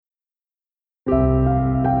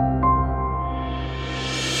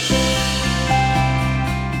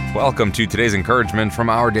Welcome to today's encouragement from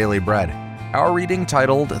Our Daily Bread. Our reading,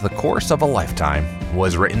 titled The Course of a Lifetime,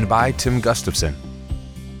 was written by Tim Gustafson.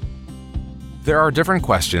 There are different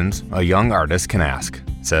questions a young artist can ask,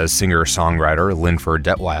 says singer-songwriter Linford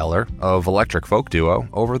Detweiler of electric folk duo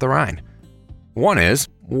Over the Rhine. One is,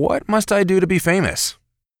 what must I do to be famous?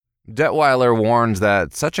 Detweiler warns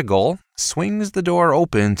that such a goal swings the door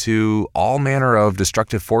open to all manner of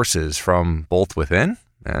destructive forces from both within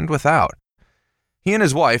and without. He and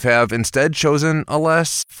his wife have instead chosen a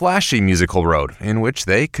less flashy musical road in which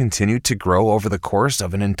they continue to grow over the course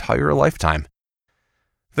of an entire lifetime.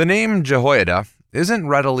 The name Jehoiada isn't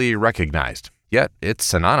readily recognized, yet it's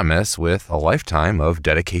synonymous with a lifetime of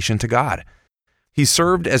dedication to God. He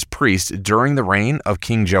served as priest during the reign of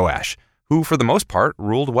King Joash, who for the most part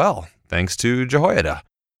ruled well, thanks to Jehoiada.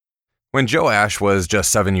 When Joash was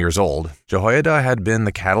just 7 years old, Jehoiada had been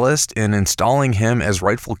the catalyst in installing him as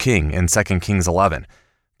rightful king in 2 Kings 11.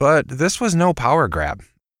 But this was no power grab.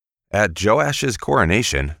 At Joash's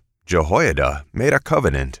coronation, Jehoiada made a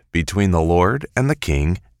covenant between the Lord and the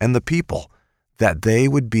king and the people, that they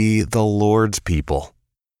would be the Lord's people.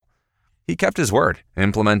 He kept his word,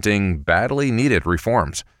 implementing badly needed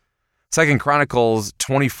reforms. 2 Chronicles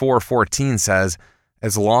 24:14 says,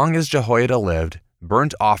 "As long as Jehoiada lived,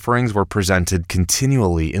 burnt offerings were presented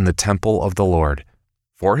continually in the temple of the Lord.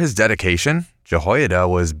 For his dedication, Jehoiada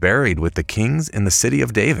was buried with the kings in the city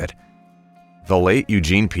of David." The late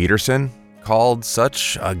Eugene Peterson called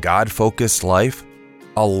such a God-focused life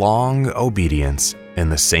a long obedience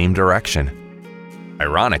in the same direction.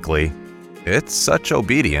 Ironically, it's such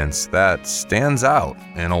obedience that stands out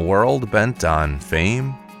in a world bent on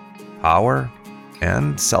fame, power,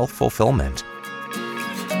 and self-fulfillment.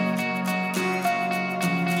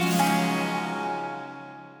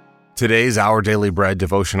 Today's Our Daily Bread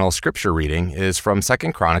devotional scripture reading is from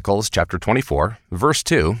 2 Chronicles chapter 24, verse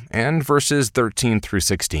 2, and verses 13 through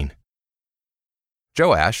 16.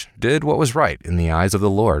 Joash did what was right in the eyes of the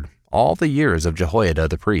Lord all the years of Jehoiada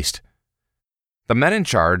the priest. The men in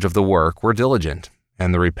charge of the work were diligent,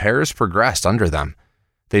 and the repairs progressed under them.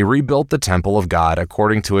 They rebuilt the temple of God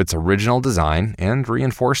according to its original design and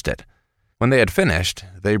reinforced it. When they had finished,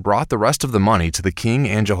 they brought the rest of the money to the king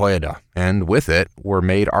and Jehoiada, and with it were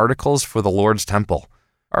made articles for the Lord's temple,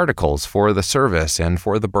 articles for the service and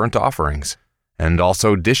for the burnt offerings, and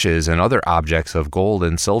also dishes and other objects of gold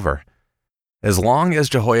and silver. As long as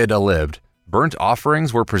Jehoiada lived, burnt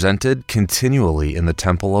offerings were presented continually in the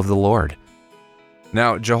temple of the Lord.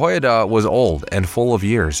 Now Jehoiada was old and full of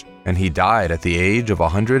years, and he died at the age of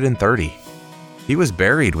 130. He was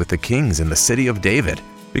buried with the kings in the city of David,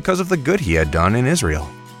 because of the good he had done in Israel,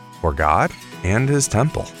 for God and his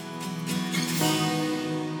temple.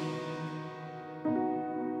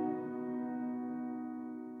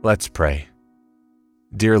 Let's pray.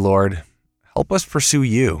 Dear Lord, help us pursue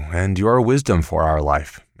you and your wisdom for our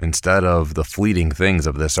life instead of the fleeting things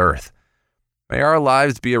of this earth. May our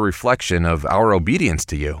lives be a reflection of our obedience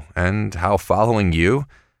to you and how following you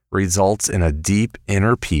results in a deep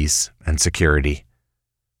inner peace and security.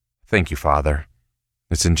 Thank you, Father.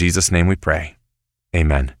 It's in Jesus' name we pray.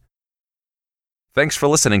 Amen. Thanks for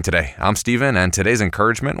listening today. I'm Stephen, and today's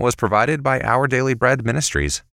encouragement was provided by Our Daily Bread Ministries.